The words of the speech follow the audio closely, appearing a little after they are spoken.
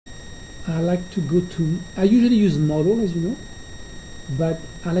I like to go to, I usually use Modo, as you know, but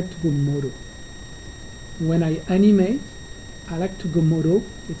I like to go Modo. When I animate, I like to go Modo.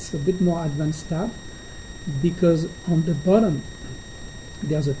 It's a bit more advanced tab, because on the bottom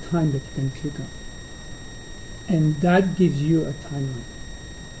there's a time that you can click on, and that gives you a timeline.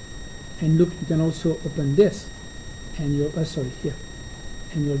 And look, you can also open this, and you'll here,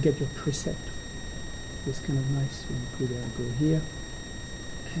 and you'll get your preset. It's kind of nice. You could go here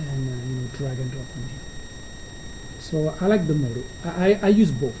and drag and drop on here. So I like the Modo. I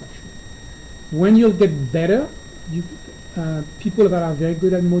use both actually. When you'll get better, people that are very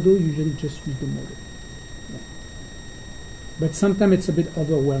good at Modo usually just use the Modo. Yeah. But sometimes it's a bit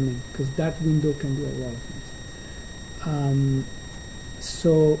overwhelming because that window can do a lot of things.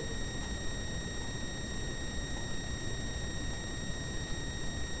 So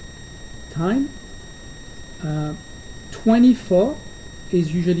time, 24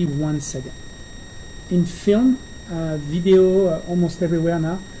 is usually 1 second. In film, video, almost everywhere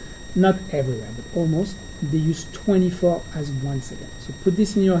now, not everywhere, but almost, they use 24 as 1 second. So put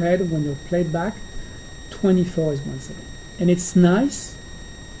this in your head when you're played back, 24 is 1 second. And it's nice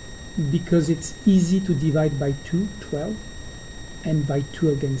because it's easy to divide by 2, 12, and by 2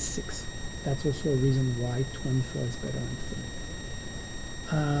 again, 6. That's also a reason why 24 is better than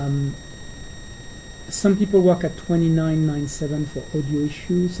 30. Some people work at 29.97 for audio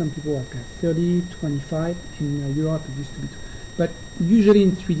issues. Some people work at 30, 25. In Europe, it used to be 2. But usually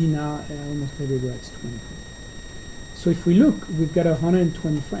in 3D now, almost everywhere it's 24. So if we look, we've got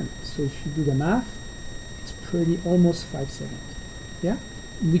 120 frames. So if you do the math, it's pretty almost 5 seconds. Yeah,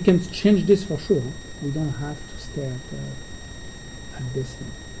 we can change this for sure. We don't have to stare at this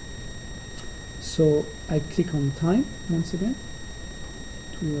thing. So I click on time once again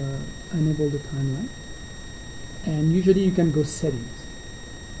to enable the timeline. And usually you can go settings,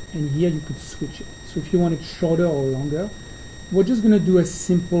 and here you could switch it. So if you want it shorter or longer, we're just going to do a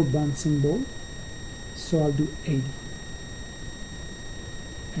simple bouncing ball. So I'll do 80,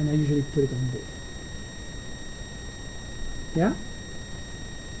 and I usually put it on both. Yeah.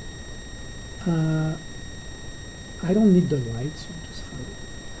 I don't need the light, so I'll just hide it.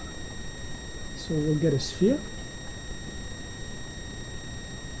 So we'll get a sphere.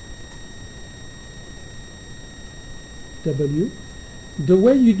 W. The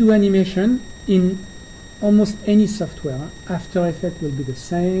way you do animation in almost any software, After Effects will be the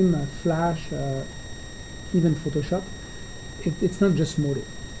same, Flash, even Photoshop. It's not just Modo.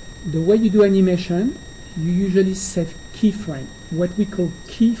 The way you do animation, you usually set keyframe. What we call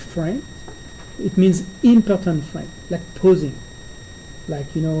keyframe, it means important frame, like posing.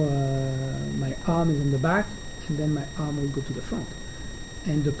 Like, my arm is in the back, and then my arm will go to the front.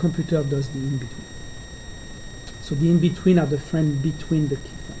 And the computer does the in-between. So the in-between are the frame between the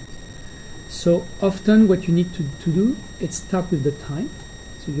keyframes. So often what you need to do is start with the time.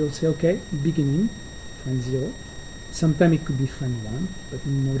 So you'll say, okay, beginning, frame 0. Sometimes it could be frame 1, but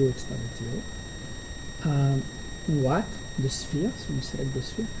in Modo it starts at 0. What? The sphere, so you select the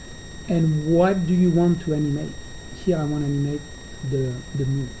sphere. And what do you want to animate? Here I want to animate the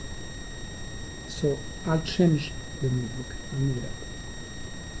move. So I'll change the move. Look, I'll move it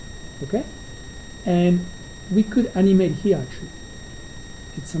up. Okay? And we could animate here actually.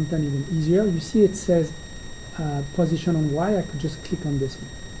 It's sometimes even easier. You see it says position on Y. I could just click on this one.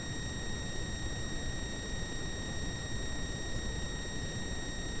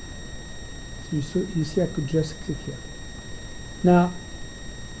 So you see I could just click here. Now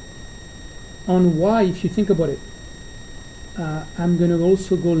on Y, if you think about it, I'm going to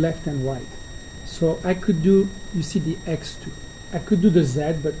also go left and right. So I could do, you see the X2. I could do the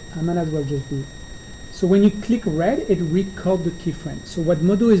Z, but I might as well just do it. So when you click red, it records the keyframe. So what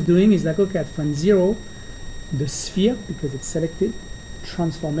Modo is doing is like, okay, at frame 0, the sphere, because it's selected,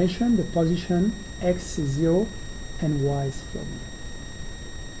 transformation, the position, X is 0, and Y is floating.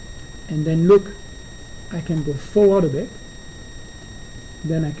 And then look, I can go forward a bit,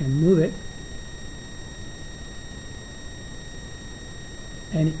 then I can move it,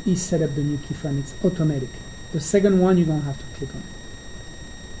 and it set up the new keyframe. It's automatic. The second one, you don't have to click on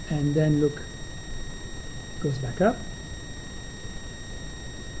it. And then look, goes back up,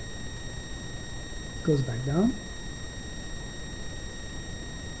 goes back down,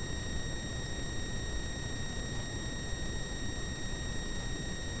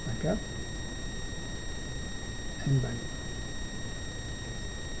 back up, and back down.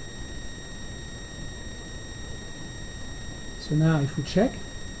 So now if we check,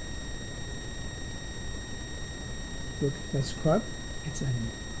 look, if I scrub, it's animated.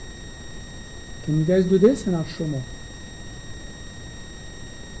 Can you guys do this? And I'll show more.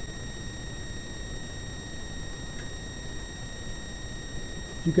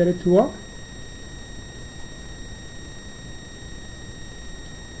 You get it to work?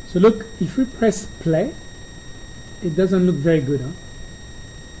 So look, if we press play, it doesn't look very good, huh?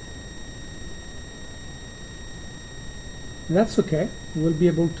 That's okay. We'll be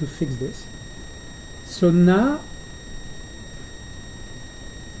able to fix this. So now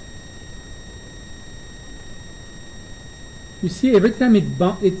you see, every time it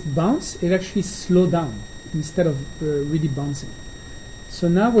bounces, it actually slows down instead of really bouncing. So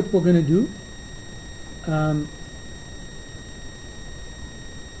now what we're going to do,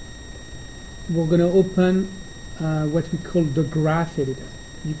 we're going to open what we call the graph editor.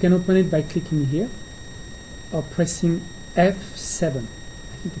 You can open it by clicking here or pressing F7.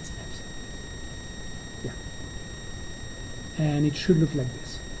 I think it's F7. Yeah. And it should look like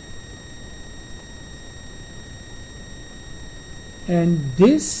this. And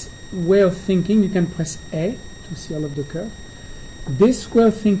this way of thinking, you can press A to see all of the curve. This way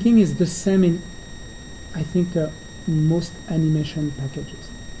of thinking is the same in, I think, most animation packages.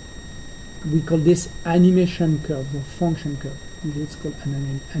 We call this animation curve or function curve. Usually it's called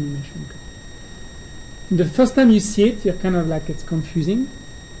an animation curve. The first time you see it, you're kind of like, it's confusing.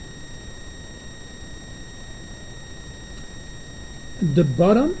 The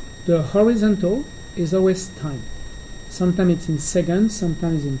bottom, the horizontal, is always time. Sometimes it's in seconds,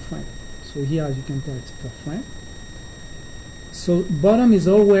 sometimes in frame. So here, as you can tell, it's per frame. So bottom is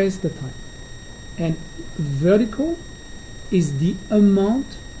always the time. And vertical is the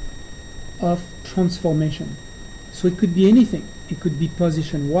amount of transformation. So it could be anything. It could be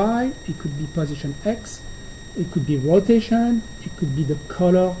position Y, it could be position X, it could be rotation, it could be the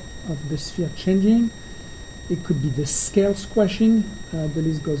color of the sphere changing, it could be the scale squashing, the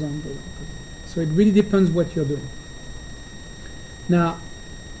list goes on. So it really depends what you're doing. Now,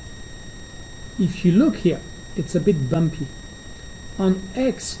 if you look here, it's a bit bumpy. On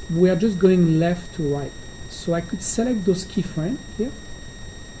X, we are just going left to right. So I could select those keyframes here,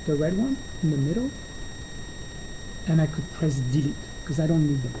 the red one in the middle, and I could press delete because I don't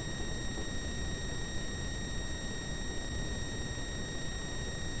need them.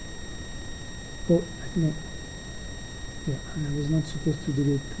 Oh, no. Yeah, and I was not supposed to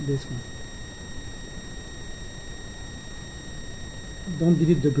delete this one. Don't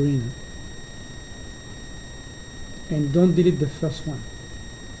delete the green. And don't delete the first one.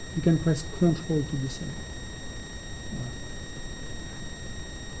 You can press Ctrl to deselect.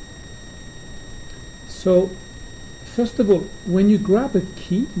 So, first of all, when you grab a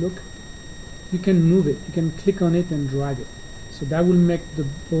key, look, you can move it. You can click on it and drag it. So that will make the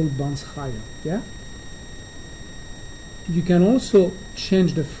ball bounce higher. Yeah? You can also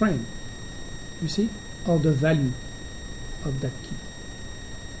change the frame, you see, or the value of that key.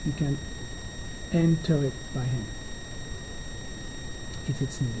 You can enter it by hand if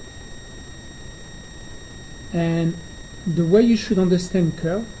it's needed. And the way you should understand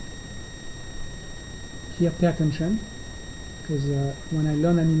curve, here pay attention, because when I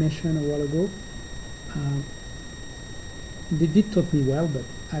learned animation a while ago, they did taught me well, but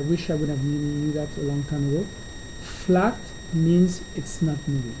I wish I would have knew that a long time ago. Flat means it's not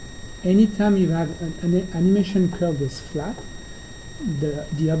moving. Anytime you have an animation curve that's flat,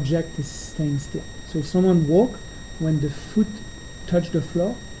 the object is staying still. So if someone walks, when the foot touch the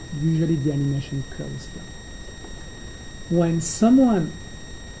floor, usually the animation curve is flat. When someone,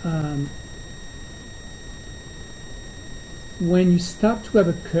 when you start to have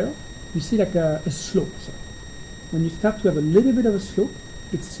a curve, you see like a slope. Sorry. When you start to have a little bit of a slope,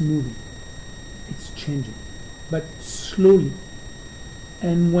 it's moving, it's changing, but slowly.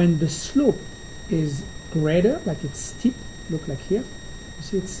 And when the slope is greater, like it's steep, look like here, you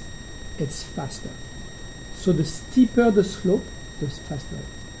see it's faster. So the steeper the slope, the faster it is.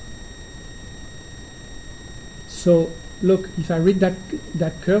 So look, if I read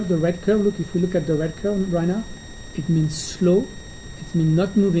that curve, the red curve, look, if we look at the red curve right now, it means slow, it means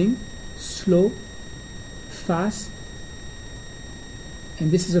not moving, slow, fast, and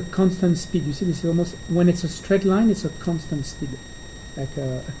this is a constant speed. You see, this is almost, when it's a straight line, it's a constant speed, like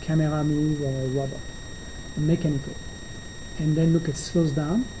a camera move or a robot, a mechanical. And then look, it slows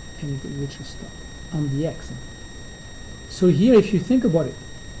down and it reaches stop on the X. So here, if you think about it,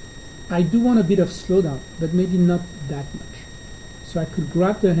 I do want a bit of slowdown, but maybe not that much. So I could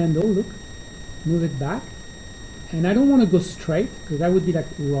grab the handle, look, move it back, and I don't want to go straight, because that would be like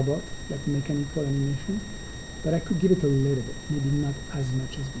a robot, like mechanical animation, but I could give it a little bit, maybe not as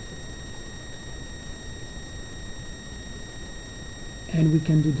much as before. And we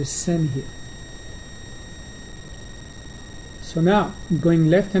can do the same here. So now,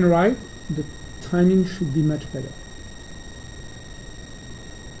 going left and right, the timing should be much better.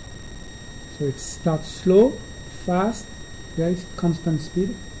 So it starts slow, fast, very constant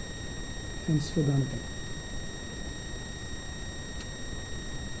speed, and slow down again.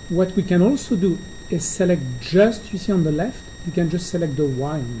 What we can also do is select just, you see on the left, you can just select the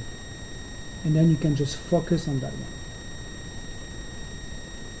Y on it, and then you can just focus on that one.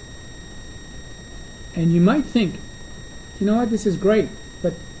 And you might think, you know what, this is great,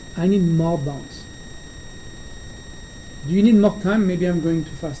 but I need more bounce. Do you need more time? Maybe I'm going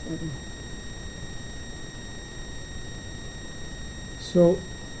too fast. I don't know. So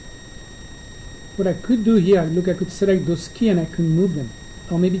what I could do here, look, I could select those keys and I could move them.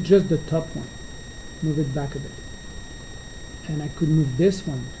 Or maybe just the top one. Move it back a bit. And I could move this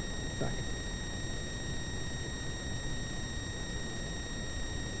one back.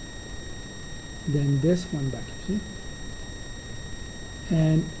 Then this one back, you see?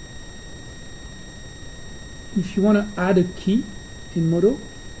 And if you want to add a key in Modo,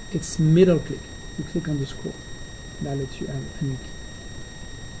 it's middle click. You click on the scroll. That lets you add a new key.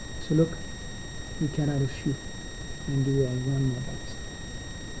 So look, we can add a few and do one more bounce.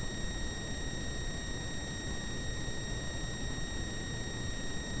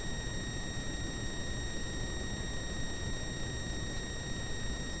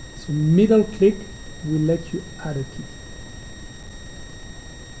 So middle click will let you add a key.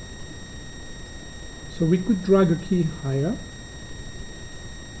 So we could drag a key higher,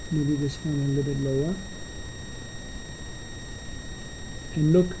 maybe this one a little bit lower.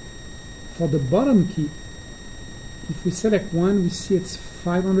 And look, for the bottom key, if we select one, we see it's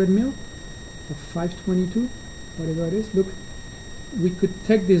 500 mil or 522, whatever it is. Look, we could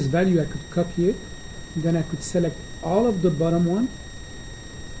take this value, I could copy it, then I could select all of the bottom one,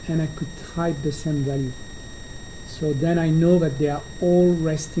 and I could type the same value. So then I know that they are all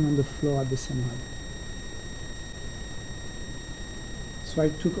resting on the floor at the same height. So I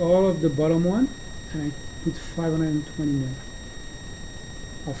took all of the bottom one and I put 520 mil.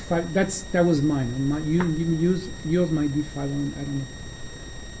 Or five. That was mine. Yours might be 500. I don't know.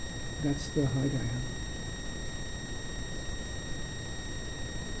 That's the height I have.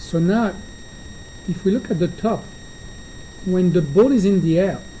 So now, if we look at the top, when the ball is in the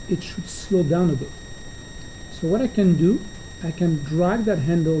air, it should slow down a bit. So what I can do, I can drag that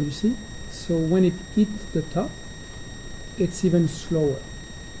handle, you see, so when it hits the top, it's even slower.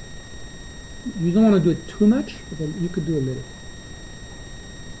 You don't want to do it too much, but you could do a little.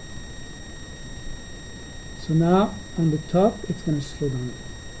 So now, on the top, it's going to slow down a bit.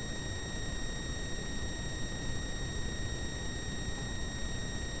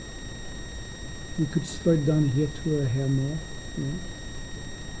 You could slow it down here to a hair more. Yeah.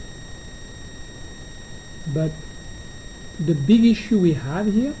 But the big issue we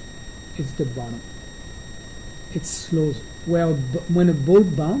have here is the bottom. It slows. Well, when a ball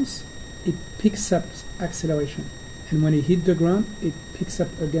bounces, it picks up acceleration. And when it hits the ground, it picks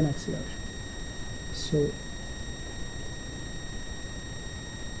up again acceleration. So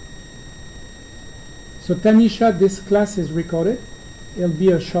Tanisha, this class is recorded. It'll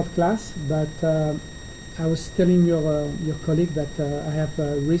be a short class, but I was telling your colleague that I have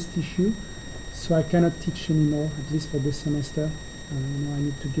a wrist issue, so I cannot teach anymore, at least for this semester. I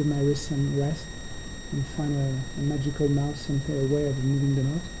need to give my wrist some rest and find a magical mouse, something, a way of moving the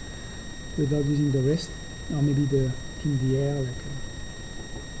mouse without using the wrist, or maybe in the air.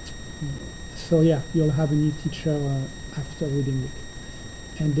 So yeah, you'll have a new teacher after reading week,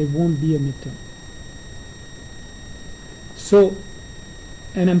 and there won't be a midterm. So,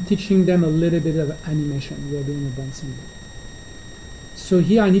 and I'm teaching them a little bit of animation. We're doing a bouncing ball. So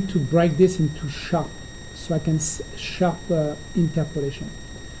here I need to break this into sharp, so I can sharp interpolation,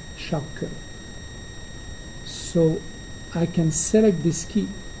 sharp curve. So I can select this key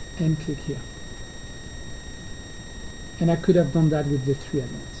and click here. And I could have done that with the 3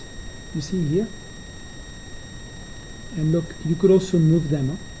 advance. You see here? And look, you could also move them,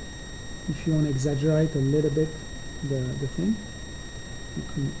 huh? If you want to exaggerate a little bit the thing, you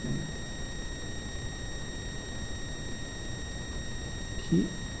can move them. Key.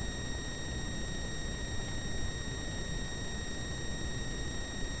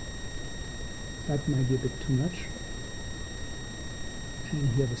 That might be a bit too much. And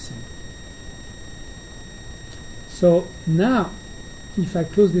here the same. So now, if I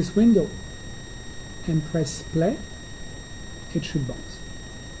close this window and press play, it should bounce.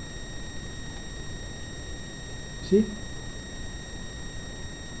 See?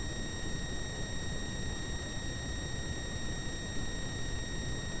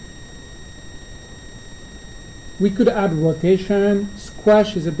 We could add rotation.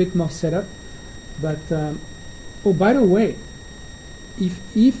 Squash is a bit more setup, but oh, by the way,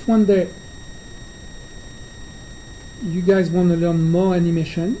 if one day you guys want to learn more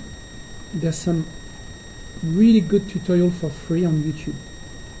animation, there's some really good tutorial for free on YouTube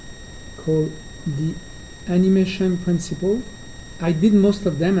called the animation principle. I did most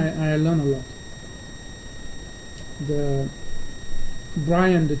of them. I learned a lot.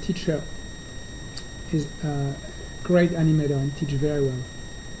 Brian, the teacher, is a great animator and teaches very well.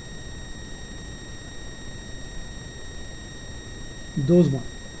 Those ones.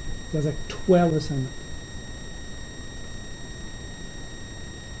 There's like 12 assignments.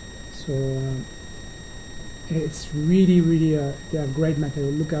 So it's really, really they are great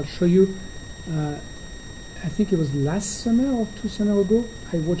material. Look, I'll show you. I think it was last summer or 2 summers ago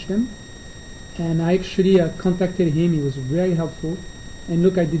I watched them, and I actually contacted him. He was very helpful. And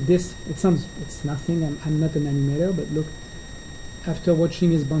look, I did this. It's nothing. I'm not an animator, but look, after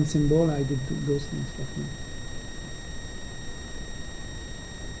watching his bouncing ball, I did those things for him.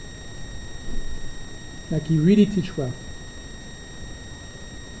 Like, he really teach well.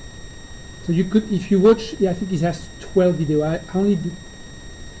 So you could, if you watch, I think he has 12 videos. I only did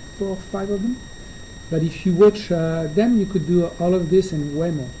 4 or 5 of them. But if you watch them, you could do all of this and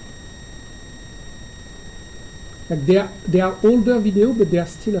way more. Like, they are older videos, but they are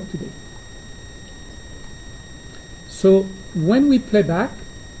still up to date. So when we play back,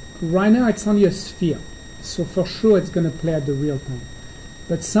 right now it's only a sphere. So for sure it's going to play at the real time.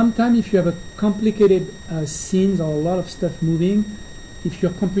 But sometimes if you have a complicated scenes or a lot of stuff moving, if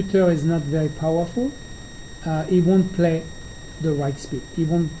your computer is not very powerful, it won't play the right speed. It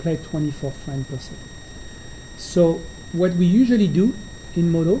won't play 24 frames per second. So what we usually do in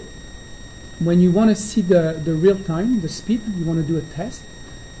Modo, when you want to see the real time, the speed, you want to do a test,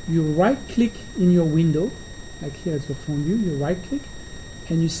 you right click in your window, like here it's the front view, you right click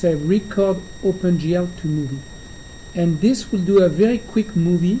and you say record OpenGL to movie. And this will do a very quick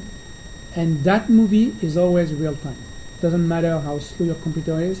movie, and that movie is always real time. Doesn't matter how slow your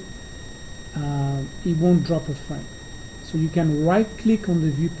computer is, it won't drop a frame. So you can right click on the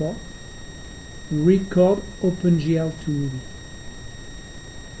viewport, record OpenGL to movie,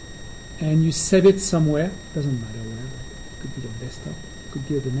 and you save it somewhere, doesn't matter where, it could be your desktop, it could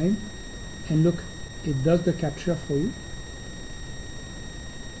be the name, and look, it does the capture for you.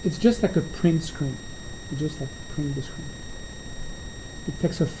 It's just like a print screen. You just like print the screen. It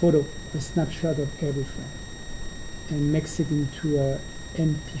takes a photo, a snapshot of every frame, and makes it into a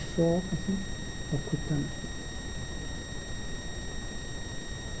MP4, I think, or QuickTime.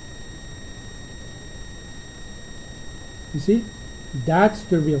 You see? That's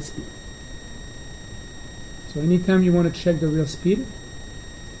the real speed. So anytime you want to check the real speed,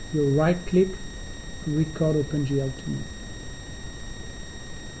 you right click, record OpenGL to movie.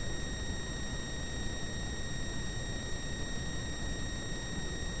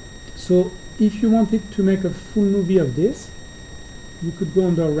 So if you wanted to make a full movie of this, you could go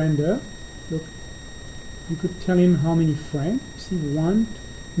under render. Look, you could tell him how many frames. See, 1.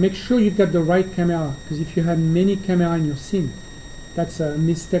 Make sure you've got the right camera, because if you have many cameras in your scene, that's a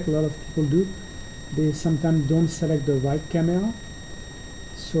mistake a lot of people do. They sometimes don't select the right camera.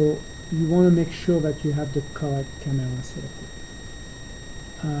 So you want to make sure that you have the correct camera selected.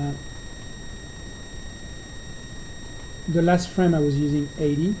 The last frame I was using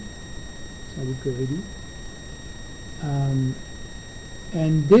 80. So I would go 80.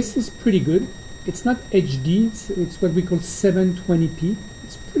 And this is pretty good. It's not HD, it's what we call 720p.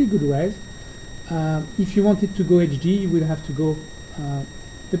 It's pretty good res. If you wanted to go HD, you would have to go,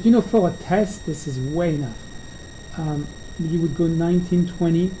 but you know, for a test, this is way enough. You would go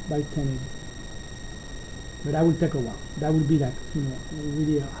 1920 by 1080. But that will take a while. That would be like, you know,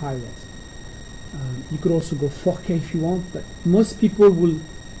 really a high res. You could also go 4K if you want, but most people will.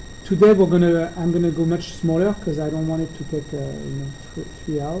 Today I'm gonna go much smaller because I don't want it to take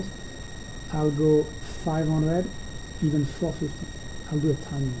 3 hours. I'll go 500, even 450. I'll do a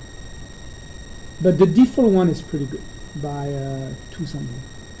tiny one. But the default one is pretty good by 2 something,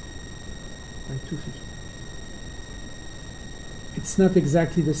 by 250. It's not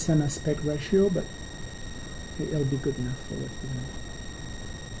exactly the same aspect ratio, but it'll be good enough for what we want.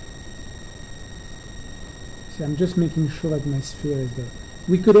 See, I'm just making sure that my sphere is there.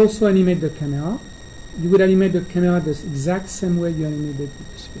 We could also animate the camera. You would animate the camera the exact same way you animated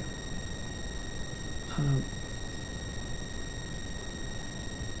the sphere.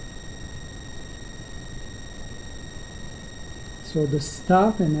 So the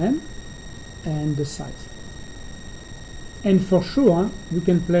start and end, and the size. And for sure, we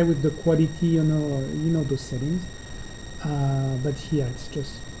can play with the quality, you know those settings. But here it's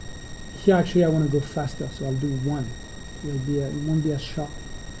just actually I want to go faster, so I'll do 1. It won't be as sharp,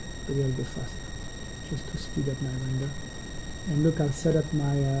 but it'll go faster. just to speed up my render. And look, I'll set up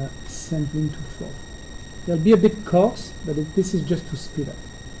my sampling to 4. It'll be a bit coarse, but this is just to speed up,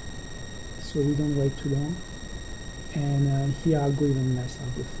 so we don't wait too long. And here I'll go even less, I'll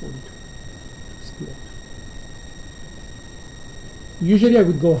go 42 to speed up. Usually I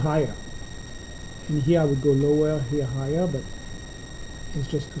would go higher, and here I would go lower, here higher, but it's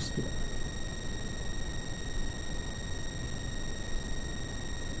just to speed up.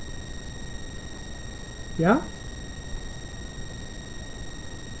 Yeah?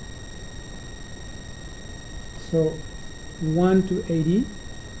 So 1 to 80,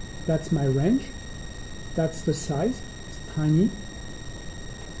 that's my range. That's the size, it's tiny.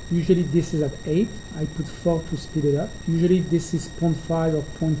 Usually this is at 8, I put 4 to speed it up. Usually this is 0.5 or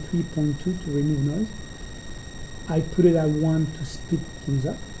 0.3, 0.2 to remove noise. I put it at 1 to speed things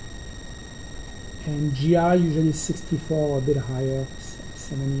up. And GI usually is 64 or a bit higher,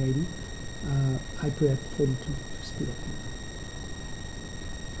 70, 80. I put it at 42 to speed up.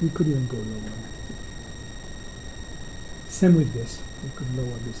 We could even go lower. Same with this, we could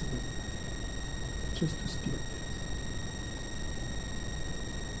lower this a bit, just to speed up things.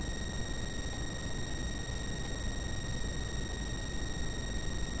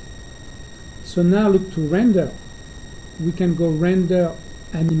 So now look to render. We can go render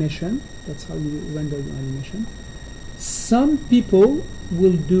animation. That's how you render your animation. Some people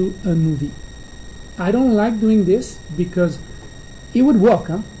will do a movie. I don't like doing this because it would work,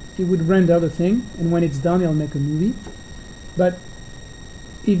 huh? It would render the thing, and when it's done, it'll make a movie. But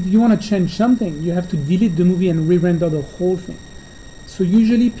if you want to change something, you have to delete the movie and re-render the whole thing. So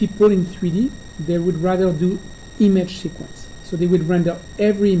usually people in 3D, they would rather do image sequence. So they would render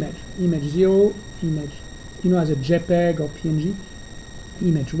every image, image 0, image, as a JPEG or PNG,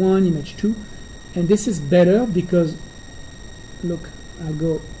 image 1, image 2. And this is better because, look, I'll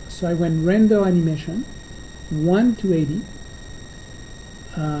go, so I went render animation, 1 to 80.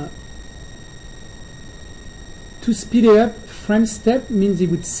 To speed it up, frame step means it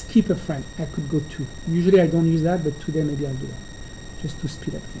would skip a frame. I could go 2. Usually I don't use that, but today maybe I'll do that, just to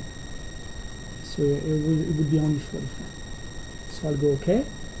speed up things. So it would be only 40 frames. So I'll go OK.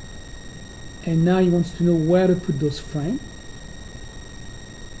 And now he wants to know where to put those frames.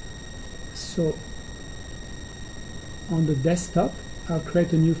 So on the desktop, I'll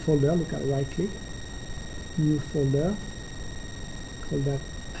create a new folder. Look, I'll right click, new folder, call that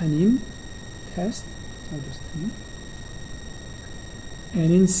anim test. I'll just anim.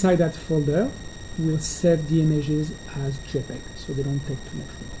 And inside that folder, we'll save the images as JPEG, so they don't take too much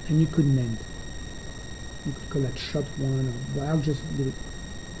room. And you could name it. You could call that shot 1, but I'll just do it.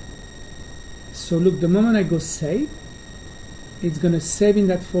 So look, the moment I go save, it's going to save in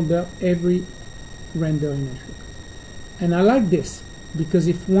that folder every render image. Look. And I like this, because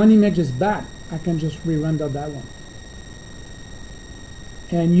if one image is bad, I can just re-render that one.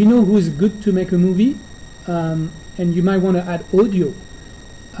 And you know who is good to make a movie? And you might want to add audio.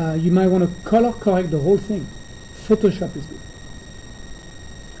 You might want to color correct the whole thing. Photoshop is good.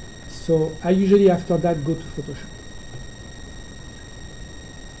 So I usually after that go to Photoshop.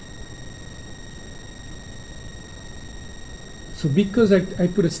 So because I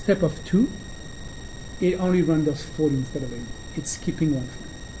put a step of 2, it only renders 40 instead of 80. It's skipping 1 frame.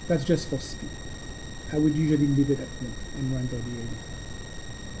 That's just for speed. I would usually leave it at 1 and render the 80.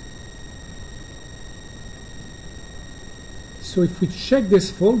 So if we check this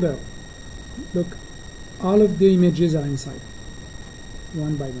folder, look, all of the images are inside,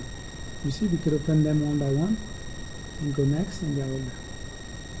 one by one. You see, we could open them one by one and go next, and they're all there.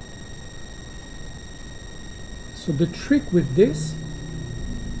 So the trick with this,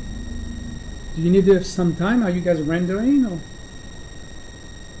 do you need to have some time? Are you guys rendering? Or?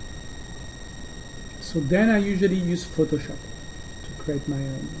 So then I usually use Photoshop to create my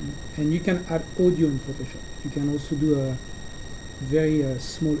own. And you can add audio in Photoshop. You can also do a very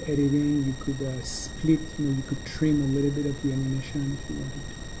small editing. You could split, you could trim a little bit of the animation if you wanted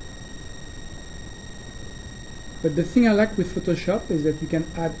to. But the thing I like with Photoshop is that you can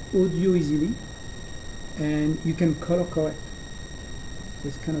add audio easily, and you can color correct. So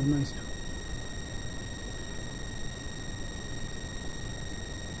it's kind of nice too.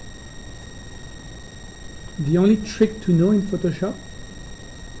 The only trick to know in Photoshop,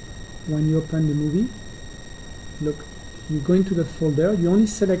 when you open the movie, look, you go into the folder, you only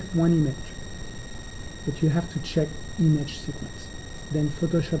select one image, but you have to check image sequence. Then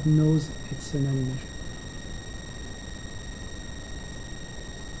Photoshop knows it's an animation.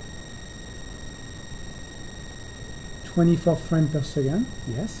 (24 frames per second),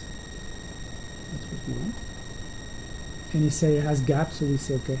 yes, that's what we want. And he say it has gaps, so we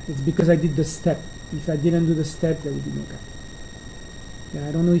say okay. It's because I did the step. If I didn't do the step, there would be no gap. Yeah,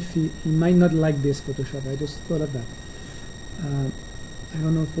 I don't know if he might not like this Photoshop. I just thought of that. I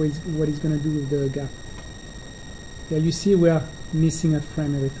don't know what he's going to do with the gap. Yeah, you see we are missing a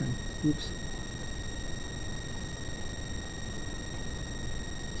frame every time. Oops.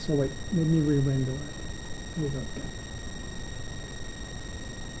 So wait, let me re-render it without gap.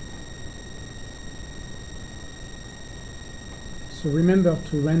 So remember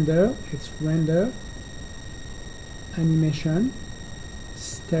to render, it's render, animation,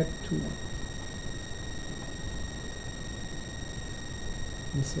 step 2.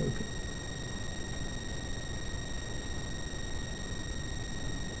 And say okay.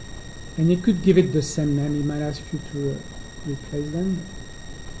 And you could give it the same name, he might ask you to replace them.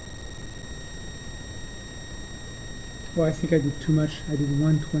 Oh, I think I did too much, I did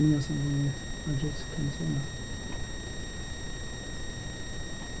 120 or something. I'll just cancel now.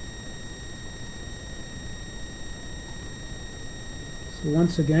 So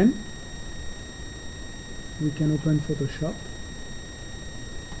once again, we can open Photoshop.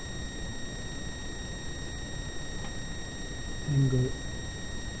 And go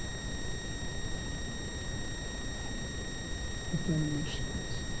open image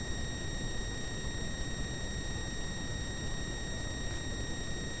sequence.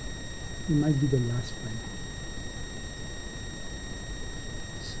 It might be the last frame.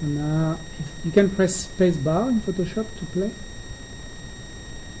 So now, if you can press space bar in Photoshop to play.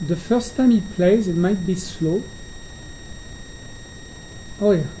 The first time he plays, it might be slow.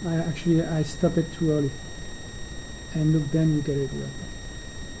 Oh yeah, I stopped it too early. And look, then you get it right.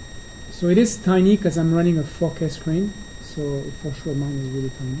 So it is tiny because I'm running a 4K screen, so for sure mine is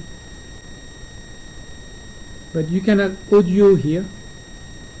really tiny. But you can add audio here.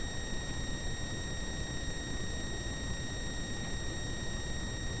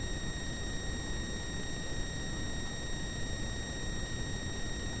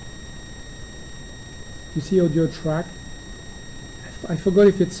 You see audio track. I forgot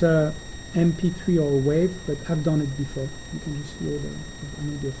if it's a MP3 or a wave, but I've done it before. You can just load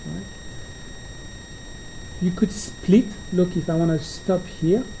an audio file. You could split. Look, if I want to stop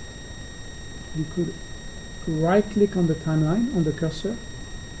here, you could right click on the timeline, on the cursor,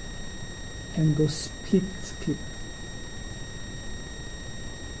 and go split clip.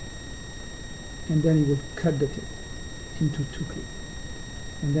 And then it will cut the clip into 2 clips.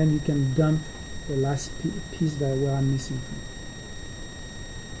 And then you can dump the last piece where I'm missing from.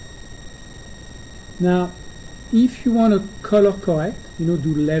 Now, if you want to color correct,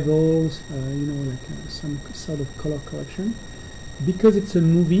 do levels, like some sort of color correction, because it's a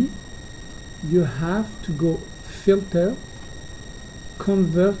movie, you have to go filter,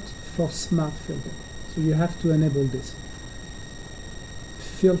 convert for smart filter. So you have to enable this.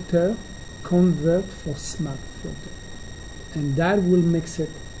 Filter, convert for smart filter. And that will make it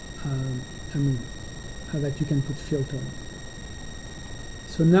a movie that you can put filter on.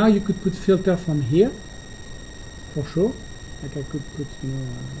 So now you could put filter from here, for sure. Like I could put,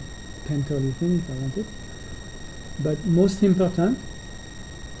 a painterly thing if I wanted. But most important,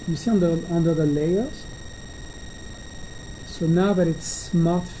 you see under the layers. So now that it's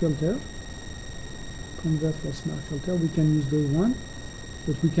smart filter, convert for smart filter, we can use the one,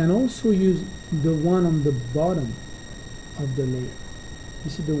 but we can also use the one on the bottom of the layer.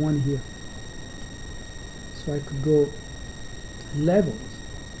 You see the one here. So I could go levels.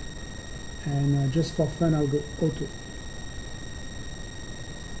 And just for fun, I'll go auto.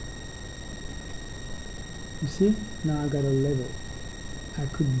 You see? Now I got a level. I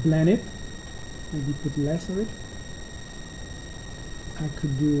could blend it, maybe put less of it. I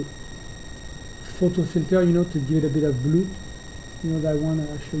could do photo filter, to give it a bit of blue. That one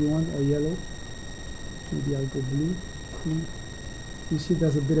I actually want, or yellow. Maybe I'll go blue. Cool. You see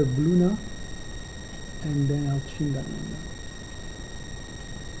there's a bit of blue now. And then I'll trim that one down.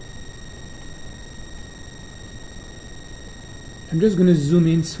 I'm just going to zoom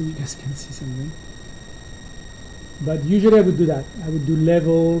in so you guys can see something. But usually I would do that. I would do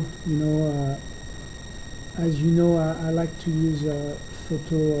level, as you know, I like to use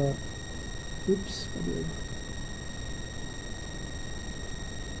photo, oops,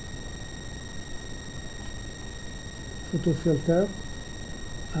 photo filter.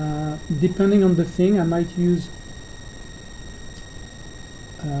 Depending on the thing, I might use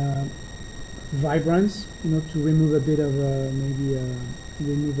vibrance, to remove a bit of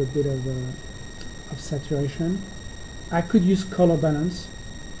remove a bit of saturation. I could use color balance.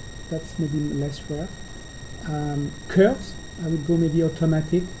 That's maybe less rare. Curves, I would go maybe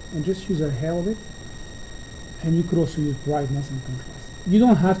automatic and just use a hair of it. And you could also use brightness and contrast. You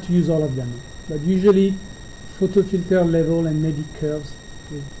don't have to use all of them, but usually photo filter, level, and maybe curves.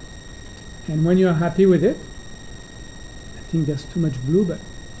 And when you're happy with it, I think there's too much blue, but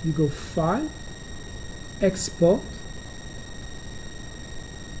you go File, Export,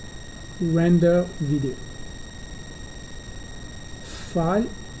 Render Video. File,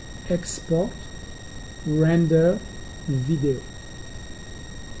 Export, Render Video.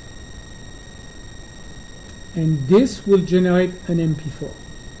 And this will generate an MP4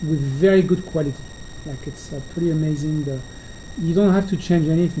 with very good quality. Like it's pretty amazing. You don't have to change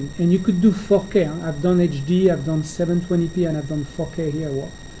anything. And you could do 4K. Huh? I've done HD, I've done 720p, and I've done 4K here.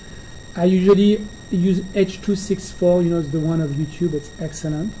 Well, I usually use H.264, you know, it's the one of YouTube. It's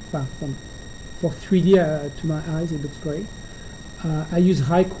excellent. For 3D, to my eyes, it looks great. I use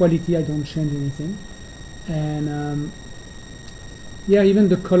high quality, I don't change anything. And yeah, even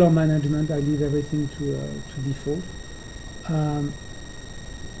the color management, I leave everything to default.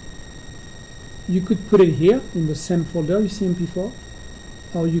 You could put it here in the same folder, you see MP4,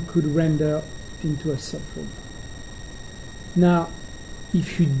 or you could render into a subfolder. Now,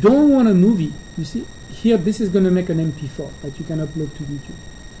 if you don't want a movie, you see, here this is going to make an MP4 that you can upload to YouTube.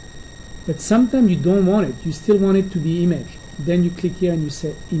 But sometimes you don't want it, you still want it to be image. Then you click here and you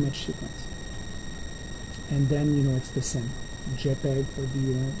say image sequence. And then, you know, it's the same. JPEG or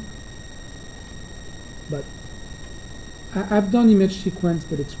video. But I've done image sequence,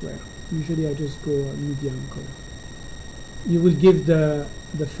 but it's rare. Usually I just go media and color. You will give the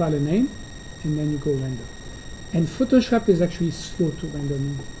file a name, and then you go render. And Photoshop is actually slow to render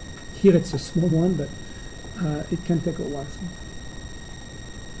movie. Here it's a small one, but it can take a while sometimes.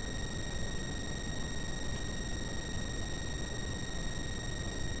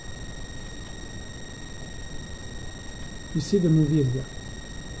 You see the movie is there.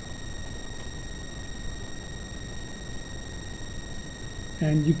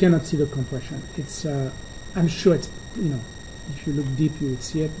 And you cannot see the compression. It's I'm sure it's, you know, if you look deep you would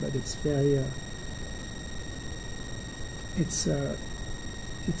see it, but it's very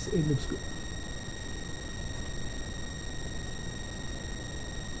it looks good.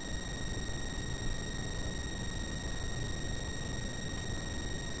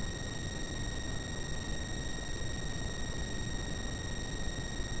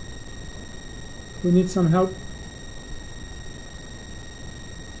 We need some help.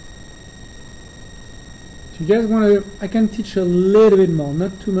 If you guys want to, I can teach a little bit more,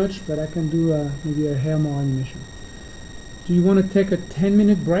 not too much, but I can do maybe a hair more animation. Do you want to take a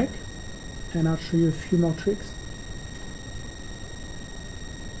 10-minute break? And I'll show you a few more tricks.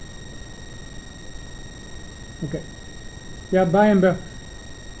 Okay. Yeah, bye, Amber.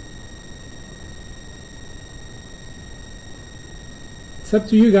 It's up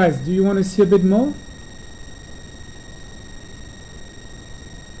to you guys. Do you want to see a bit more?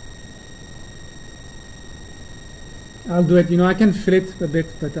 I'll do it. You know, I can fill it a bit,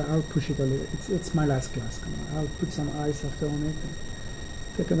 but I'll push it a little. It's my last class. Come on. I'll put some ice after on it. And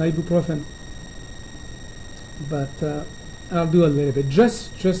take an ibuprofen. But I'll do a little bit.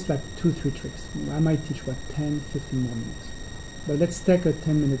 Just like 2-3 tricks. I might teach, what, 10-15 more minutes. But let's take a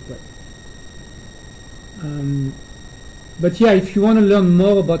 10-minute break. But yeah, if you want to learn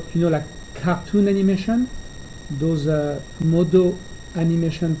more about, you know, like cartoon animation, those Modo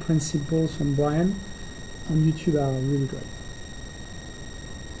animation principles from Brian on YouTube are really great.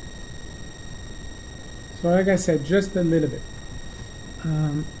 So like I said, just a little bit.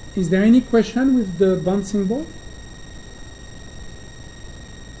 Is there any question with the bouncing ball?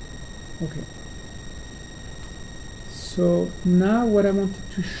 Okay. So now what I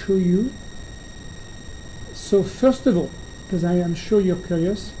wanted to show you. So first of all, because I am sure you're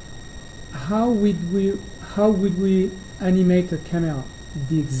curious, how would we animate a camera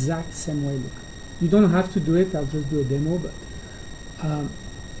the exact same way? Look, you don't have to do it. I'll just do a demo, but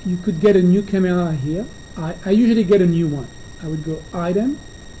you could get a new camera here. I usually get a new one. I would go Item,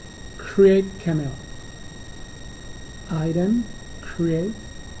 Create Camera. Item, Create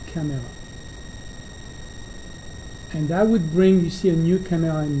Camera. And that would bring, you see, a new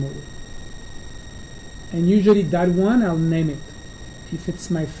camera in Modo. And usually that one, I'll name it. If it's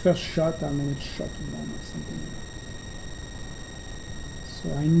my first shot, I'll name it shot 1 or something like that.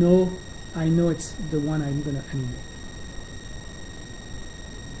 So I know it's the one I'm going to animate.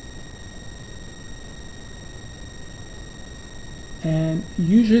 And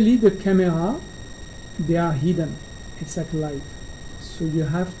usually the camera, they are hidden. It's like light. So you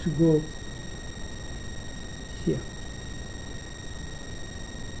have to go here.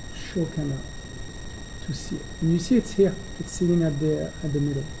 Show camera to see it. And you see it's here. It's sitting at the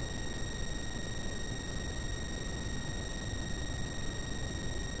middle.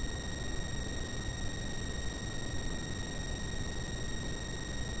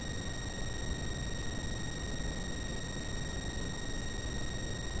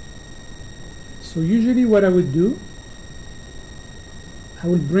 So usually what I would do, I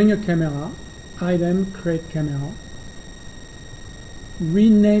would bring a camera, item, create camera,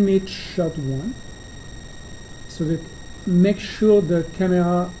 rename it shot 1, so that make sure the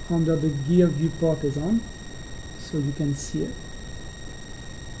camera under the gear viewport is on, so you can see it.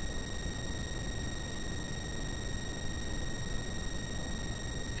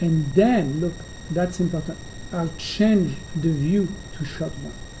 And then, look, that's important, I'll change the view to shot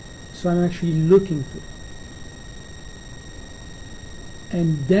 1. So I'm actually looking to it.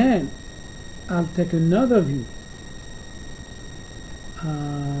 And then I'll take another view.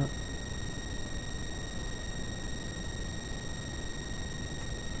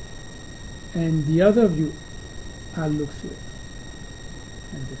 And the other view, I'll look through it.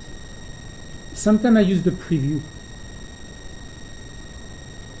 Like this. Sometimes I use the preview.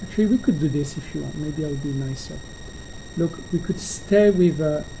 Actually, we could do this if you want. Maybe I'll be nicer. Look, we could stay with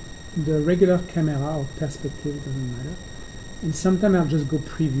the regular camera or perspective, it doesn't matter. And sometimes I'll just go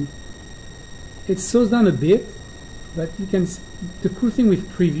preview. It slows down a bit, but you can. The cool thing with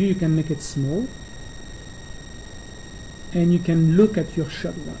preview, you can make it small, and you can look at your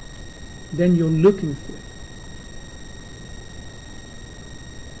shot 1. Then you're looking through it.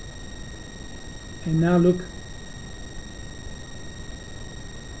 And now look.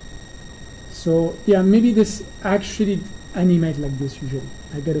 So yeah, maybe this actually animate like this usually.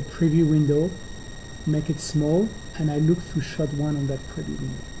 I get a preview window, make it small, and I look through shot 1 on that preview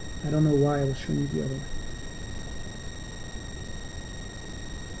window. I don't know why I was showing you the other way.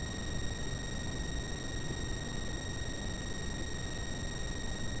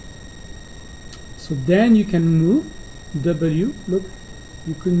 So then you can move W, look,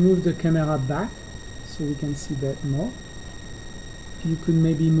 you can move the camera back so we can see that more. You could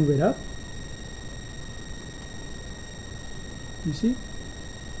maybe move it up. You see?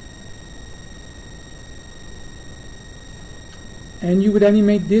 And you would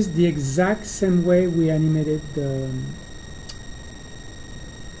animate this the exact same way we animated the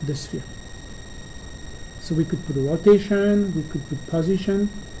sphere. So we could put a rotation, we could put position.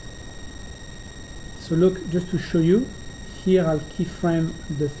 So look, just to show you, here I'll keyframe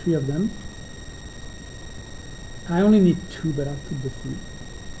the 3 of them. I only need 2, but I'll put the 3.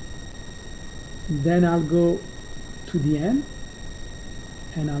 Then I'll go to the end,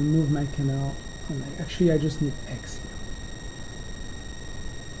 and I'll move my camera. Actually, I just need X here.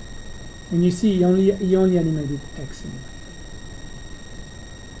 And you see, he only animated X in.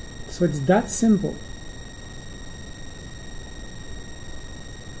 So it's that simple.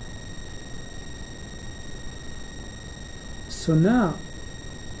 So now,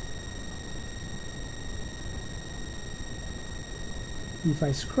 if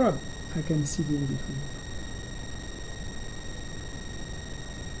I scrub, I can see the in-between.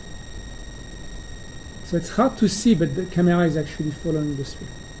 So it's hard to see, but the camera is actually following the sphere.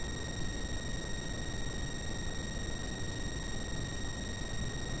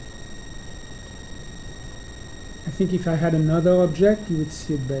 I think if I had another object, you would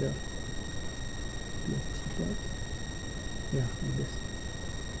see it better. Yeah, like this.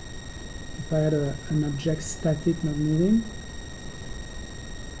 If I had an object static, not moving,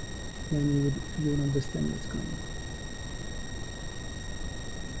 then you would understand what's going on.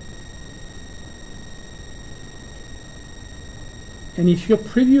 And if your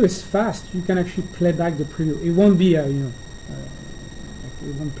preview is fast, you can actually play back the preview. It won't be, like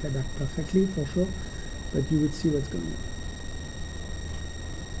it won't play back perfectly for sure, but you would see what's going on.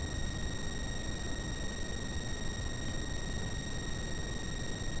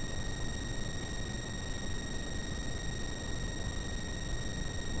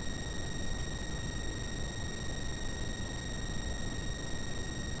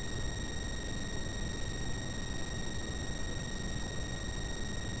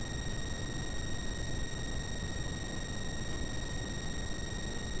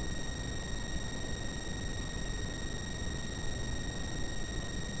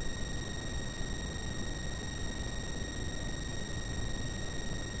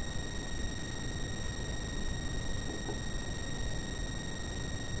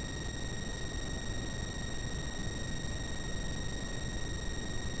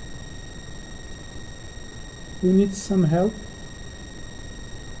 Who needs some help?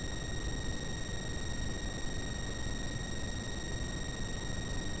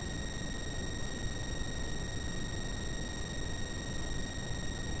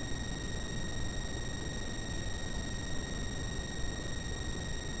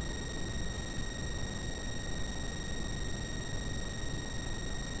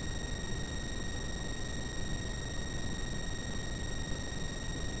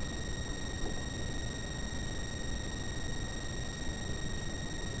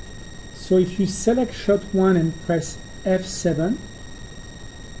 So if you select shot 1 and press F7,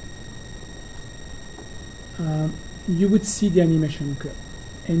 you would see the animation curve.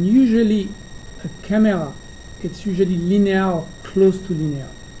 And usually a camera, it's usually linear or close to linear.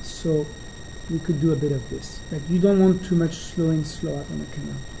 So we could do a bit of this. Like you don't want too much slow in, slow out on the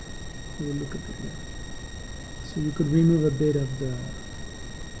camera. It will look a bit weird. So you could remove a bit of the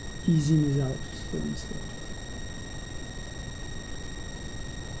easiness out, slow in, slow out.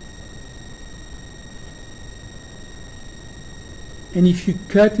 And if you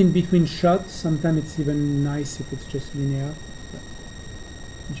cut in between shots, sometimes it's even nice if it's just linear. But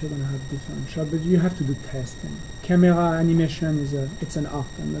you're going to have different shots, but you have to do testing. Camera animation it's an art.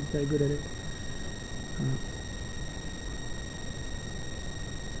 I'm not very good at it.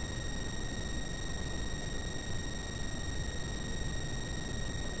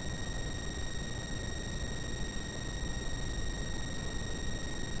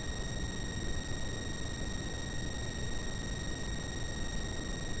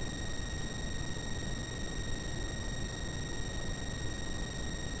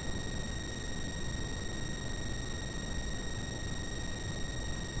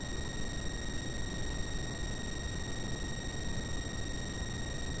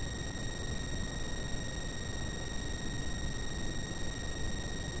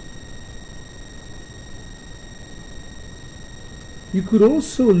 You could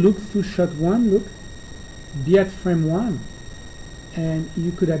also look through shot 1, look, be at frame 1, and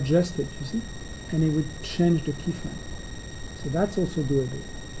you could adjust it, you see, and it would change the keyframe. So that's also doable.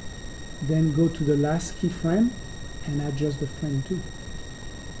 Then go to the last keyframe and adjust the frame too.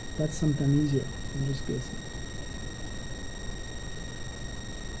 That's sometimes easier than just guessing.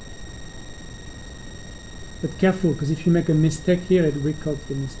 But careful, because if you make a mistake here, it records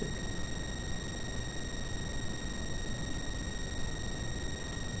the mistake.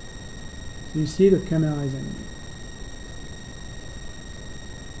 You see the camera is animated.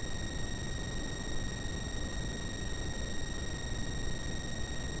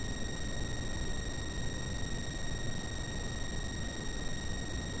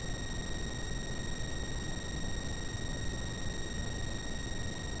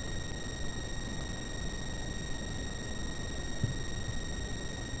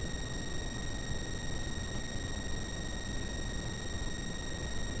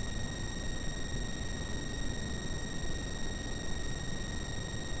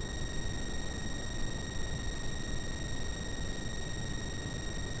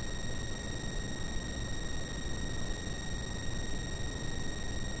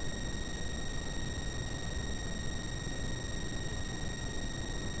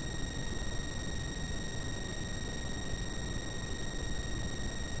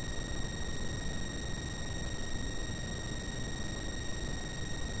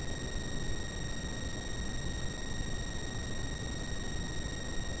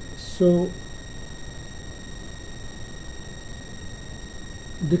 So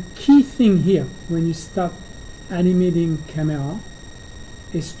the key thing here when you start animating camera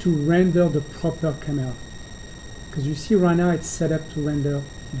is to render the proper camera, because you see right now it's set up to render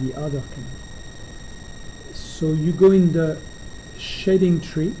the other camera. So you go in the shader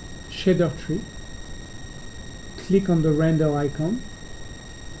tree, click on the render icon,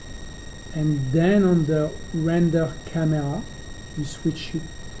 and then on the render camera you switch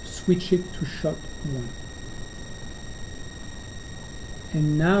it to shot 1.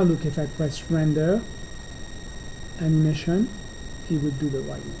 And now look, if I press render animation, it would do the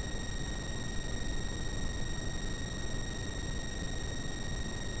right one.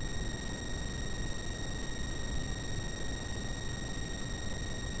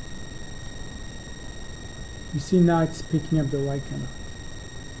 You see now it's picking up the right camera.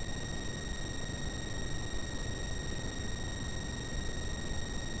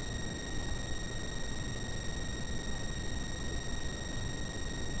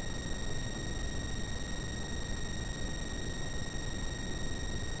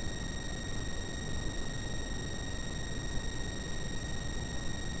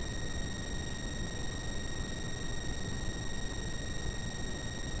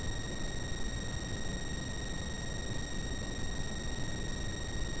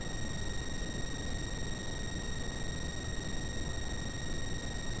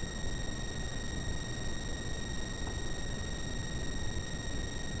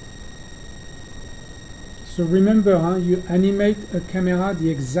 So remember, you animate a camera the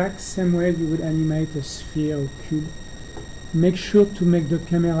exact same way you would animate a sphere or cube. Make sure to make the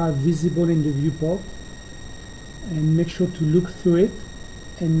camera visible in the viewport, and make sure to look through it,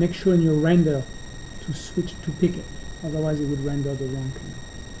 and make sure in your render to switch to pick it, otherwise it would render the wrong camera.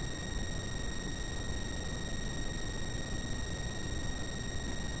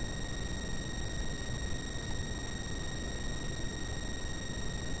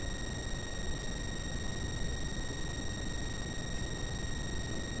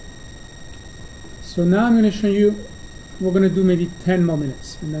 So now I'm going to show you, we're going to do maybe 10 more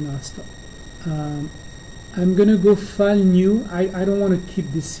minutes and then I'll stop. I'm going to go File New. I don't want to keep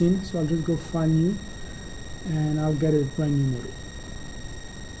this scene, so I'll just go File New and I'll get a brand new model.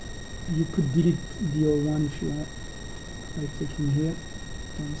 You could delete the old one if you want, by clicking here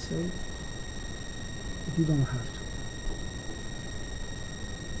and save, but you don't have to.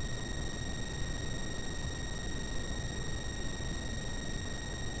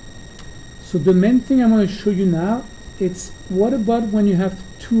 So the main thing I want to show you now, it's what about when you have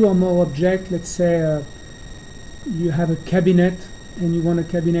two or more objects. Let's say you have a cabinet and you want a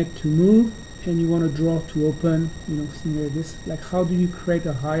cabinet to move and you want a drawer to open, things like this. Like, how do you create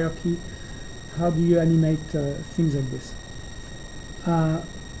a hierarchy? How do you animate things like this?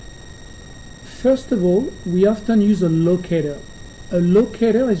 First of all, we often use a locator. A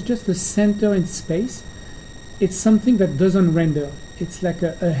locator is just a center in space. It's something that doesn't render. It's like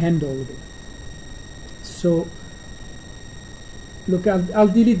a handle. So look, I'll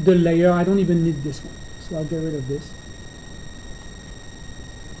delete the layer. I don't even need this one, so I'll get rid of this.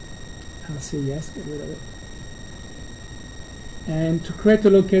 I'll say yes, get rid of it. And to create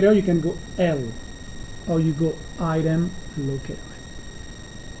a locator, you can go L, or you go Item Locator.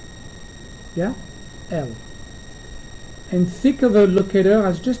 Yeah, L. And think of a locator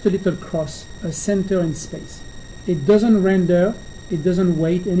as just a little cross, a center in space. It doesn't render, it doesn't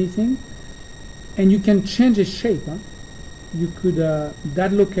weight anything. And you can change its shape. You could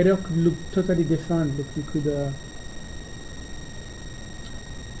that locator could look totally different. Look, you could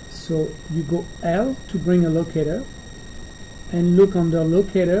so you go L to bring a locator, and look under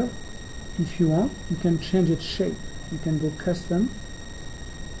locator. If you want, you can change its shape. You can go custom,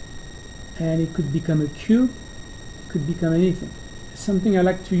 and it could become a cube. It could become anything. Something I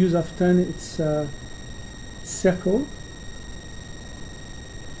like to use often. It's circle.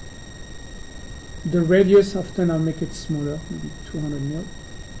 The radius, often I'll make it smaller, maybe 200 mil.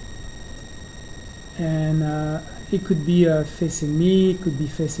 And it could be facing me, it could be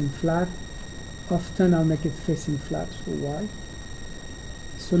facing flat. Often I'll make it facing flat, so Y.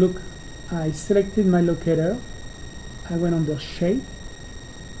 So look, I selected my locator, I went under Shape,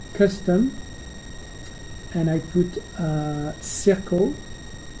 Custom, and I put Circle,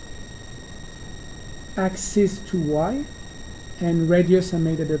 Axis to Y, and Radius I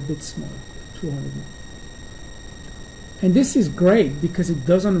made it a bit smaller. 200 mil. And this is great because it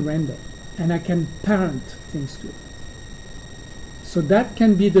doesn't render and I can parent things to it. So that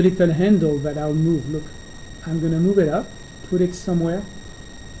can be the little handle that I'll move. Look, I'm going to move it up, put it somewhere.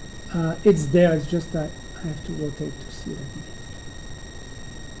 It's there, it's just that I have to rotate to see it.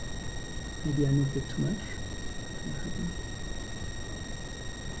 Maybe I moved it too much.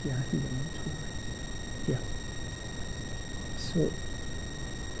 Yeah, I think I moved it too much. Yeah. So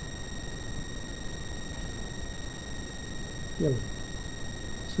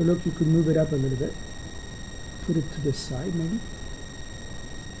so look, you could move it up a little bit, put it to the side maybe,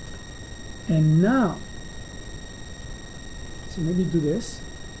 and now, so maybe do this.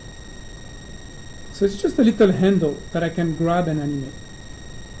 So it's just a little handle that I can grab and animate.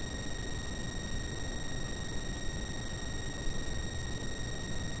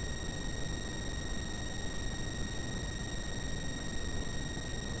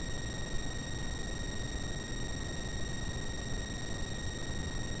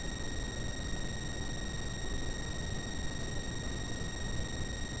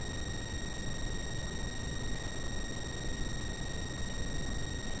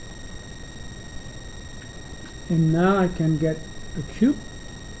 And now I can get a cube.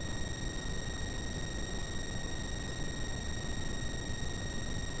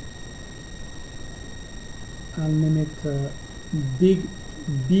 I'll name it big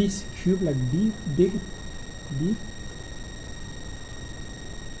B cube, like B, big B.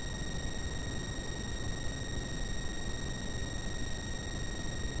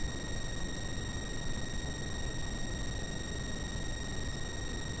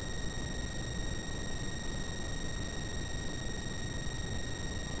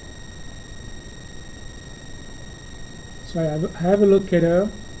 So I have a locator,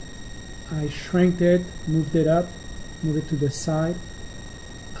 I shrinked it, moved it up, moved it to the side,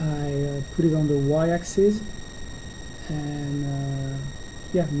 I put it on the y-axis, and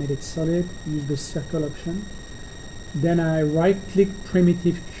yeah, made it solid, use the circle option. Then I right-click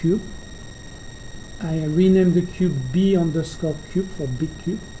primitive cube, I rename the cube B underscore cube for big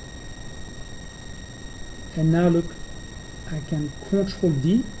cube, and now look, I can Control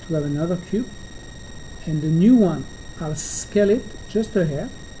D to have another cube, and the new one, I'll scale it just a hair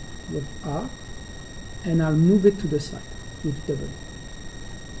with R, and I'll move it to the side with W.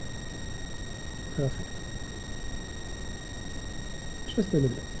 perfect. Just a little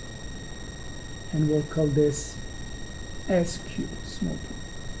bit. And we'll call this S cube, small cube.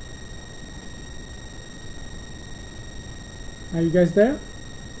 Are you guys there?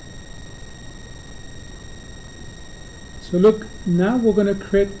 So look, now we're going to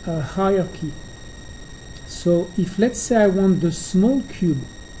create a hierarchy. So if, let's say, I want the small cube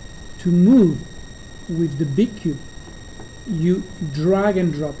to move with the big cube, you drag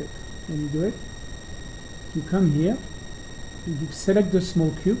and drop it. Can you do it? You come here, you select the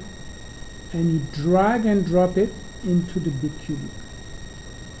small cube, and you drag and drop it into the big cube.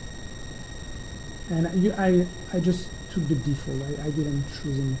 And I just took the default. I didn't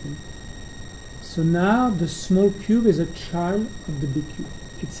choose anything. So now the small cube is a child of the big cube.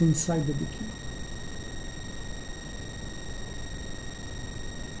 It's inside the big cube.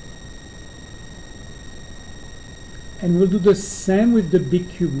 And we'll do the same with the big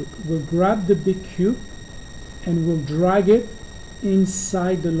cube. Look, we'll grab the big cube and we'll drag it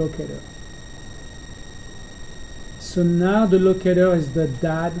inside the locator. So now the locator is the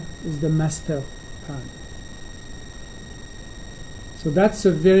dad, is the master parent. So that's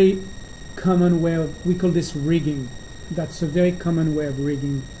a very common way of, we call this rigging. That's a very common way of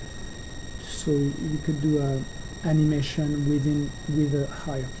rigging. So you could do an animation with a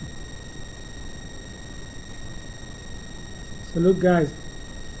hierarchy. So look guys,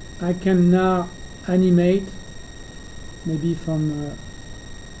 I can now animate maybe from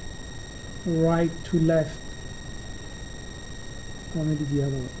right to left, or maybe the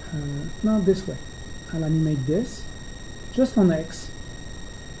other way. No, this way. I'll animate this just on X.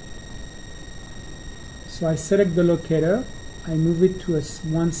 So I select the locator, I move it to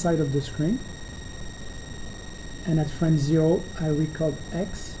one side of the screen, and at frame 0 I record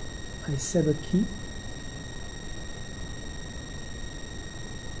X, I set a key,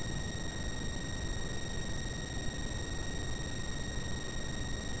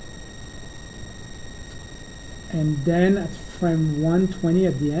 and then at frame 120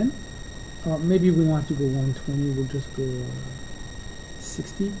 at the end, or maybe we don't have to go 120, we'll just go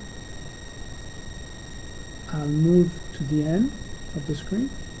 60. I'll move to the end of the screen,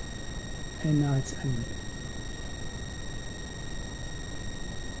 and now it's animated.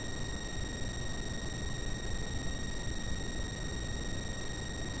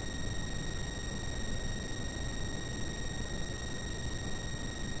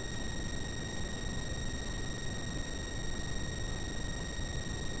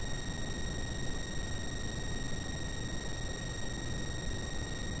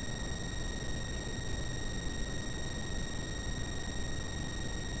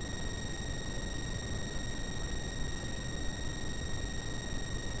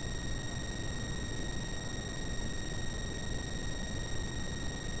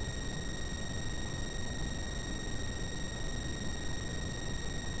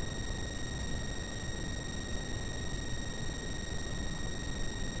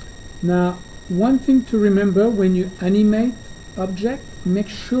 Now, one thing to remember when you animate object, make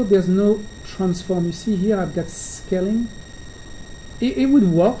sure there's no transform. You see here I've got scaling. It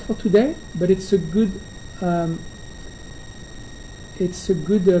would work for today, but it's a good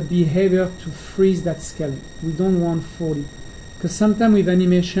behavior to freeze that scaling. We don't want 40, because sometimes with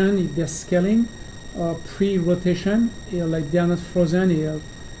animation, if they're scaling or pre-rotation, like they're not frozen, it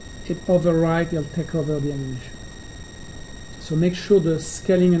override, it'll take over the animation. So make sure the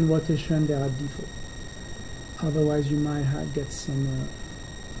scaling and rotation, they are at default. Otherwise you might get some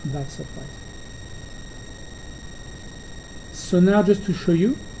bad surprise. So now just to show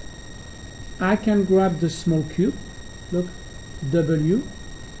you, I can grab the small cube, look, W,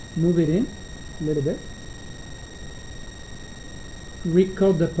 move it in a little bit,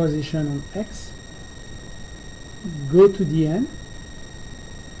 record the position on X, go to the end.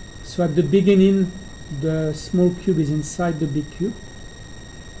 So at the beginning, the small cube is inside the big cube,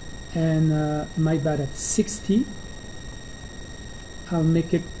 and my bad, at 60 I'll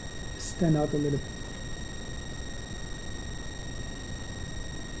make it stand out a little bit.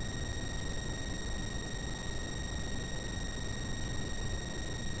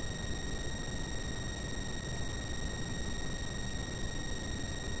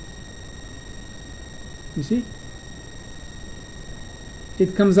 You see?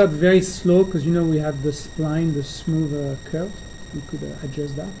 It comes out very slow because you know we have the spline, the smooth curve. You could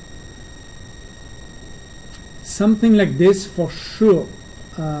adjust that. Something like this for sure.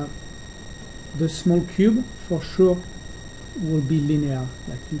 The small cube for sure will be linear.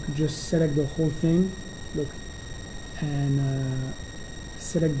 Like you could just select the whole thing, look, and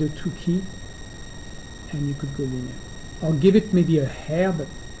select the 2 key, and you could go linear. Or give it maybe a hair, but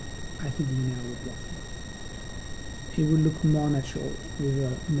I think linear would work. It would look more natural with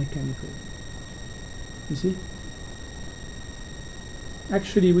a mechanical. You see?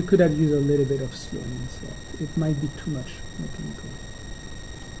 Actually, we could have used a little bit of slowing and slot. It might be too much mechanical.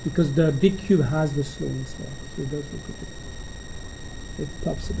 Because the big cube has the slowing slot, so it does look a bit. It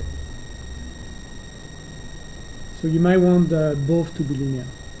pops a bit. So you might want both to be linear.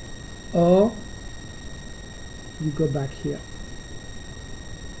 Or you go back here.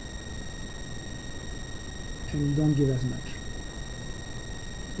 And you don't give as much.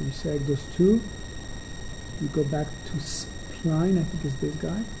 So you select those two. You go back to spline, I think it's this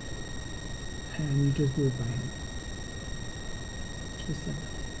guy. And you just do it by hand. Just like that.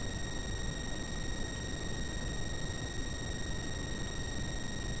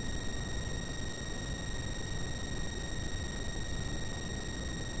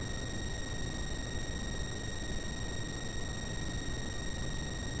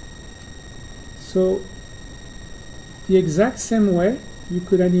 So the exact same way you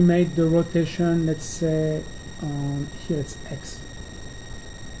could animate the rotation, let's say here it's X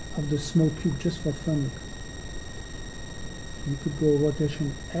of the small cube just for fun. Look. You could go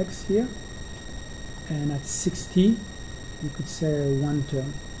rotation X here, and at 60 you could say one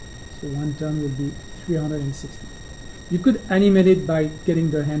turn. So one turn will be 360. You could animate it by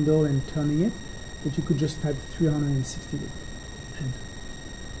getting the handle and turning it, but you could just type 360 and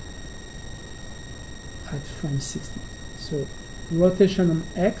at frame 60. So rotation on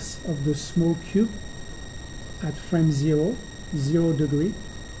X of the small cube at frame 0, 0 degree,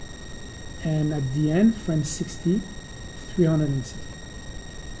 and at the end, frame 60, 360.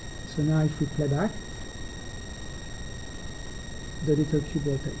 So now if we play back, the little cube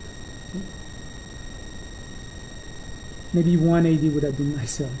rotates. Okay. Maybe 180 would have been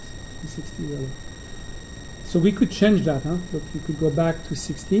nicer. 60 really. So we could change that. Huh? Look, you could go back to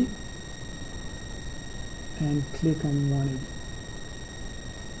 60 and click on 180.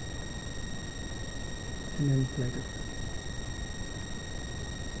 And then play it.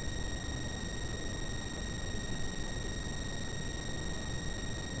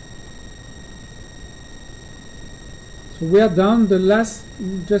 So we are done. The last,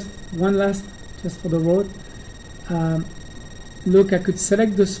 just one last, just for the road. Look, I could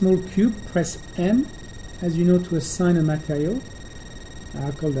select the small cube, press M, as you know, to assign a material.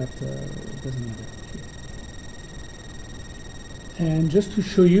 I'll call that, doesn't matter. And just to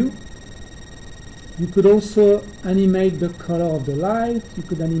show you, you could also animate the color of the light. You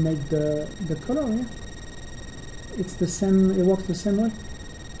could animate the color here. It's the same, it works the same way.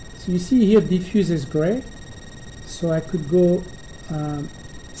 So you see here diffuse is gray. So I could go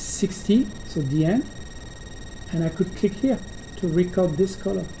 60, so the end, and I could click here to record this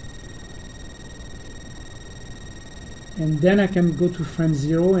color. And then I can go to frame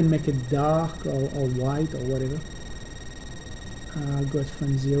 0 and make it dark or white or whatever. I'll go at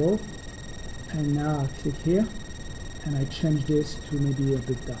frame 0, and now I'll click here, and I change this to maybe a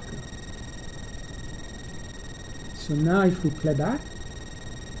bit darker. So now if we play back,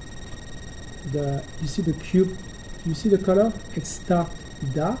 you see the cube, you see the color? It starts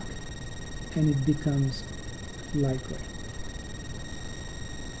dark, and it becomes light gray.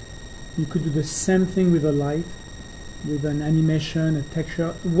 You could do the same thing with a light, with an animation, a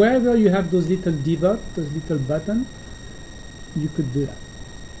texture. Wherever you have those little divots, those little buttons, you could do that.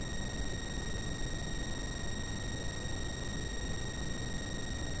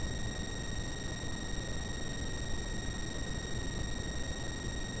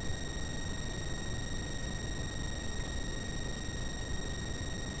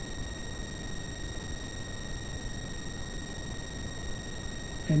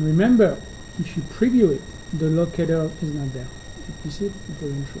 And remember, if you preview it, the locator is not there. If you see it, it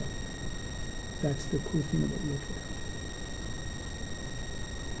doesn't show up. That's the cool thing about locator.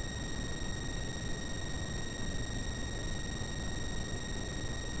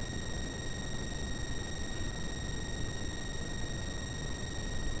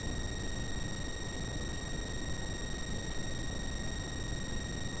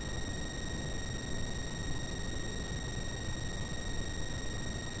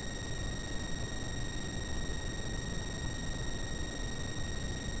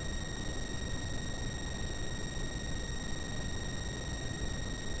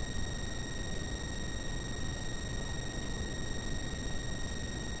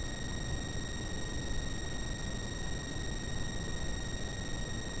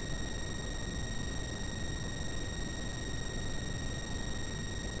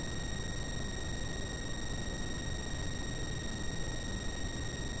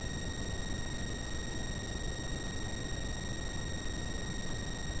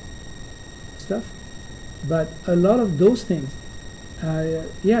 stuff. But a lot of those things,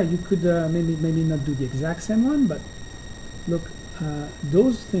 yeah, you could maybe not do the exact same one, but look,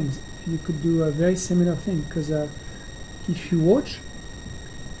 those things you could do a very similar thing, because if you watch,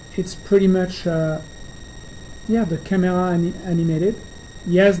 it's pretty much yeah, the camera animated.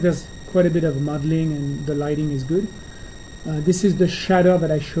 Yes, there's quite a bit of modeling and the lighting is good. This is the shadow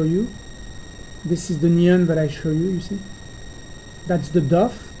that I show you. This is the neon that I show you. You see, that's the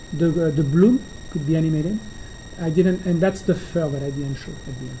dove. The bloom could be animated. I didn't, and that's the fur that I didn't show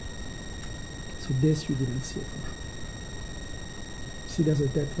at the end. So this you didn't see it for sure. See, there's a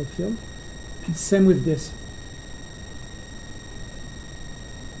depth of field, and same with this.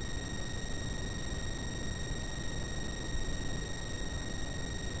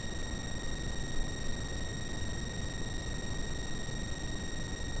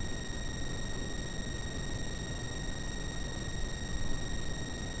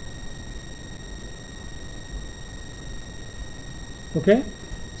 Okay,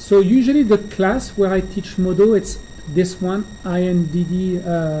 so usually the class where I teach Modo, it's this one, INDD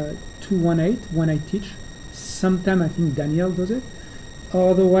 218, when I teach. Sometimes I think Daniel does it.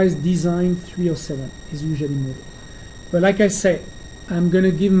 Otherwise, Design 307 is usually Modo. But like I say, I'm going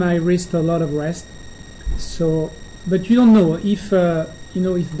to give my wrist a lot of rest. So, but you don't know if, you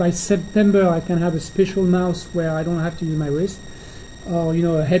know, if by September I can have a special mouse where I don't have to use my wrist. Or, you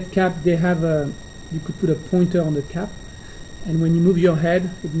know, a head cap, they have a, you could put a pointer on the cap. And when you move your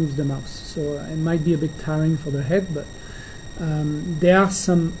head, it moves the mouse. So it might be a bit tiring for the head, but there are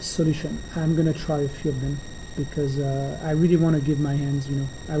some solutions. I'm going to try a few of them because I really want to give my hands, you know.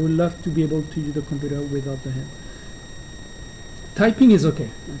 I would love to be able to use the computer without the hand. Typing is okay.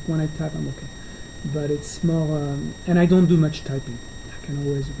 Like when I type, I'm okay. But it's more, and I don't do much typing. I can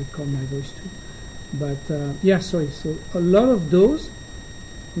always record my voice too. But yeah, sorry. So a lot of those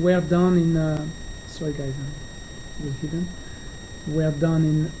were done in, sorry guys, it was hidden. Were done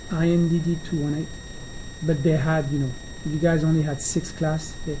in INDD 218, but they had, you know, you guys only had 6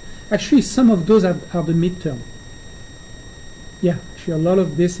 classes. Actually, some of those are the midterm. Yeah, actually, a lot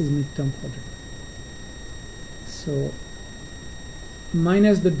of this is midterm project. So,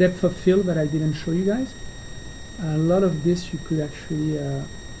 minus the depth of field that I didn't show you guys, a lot of this you could actually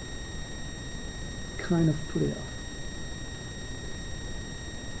kind of pull it off.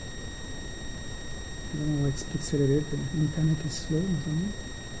 I don't know why it's pixelated, the internet is slow or something.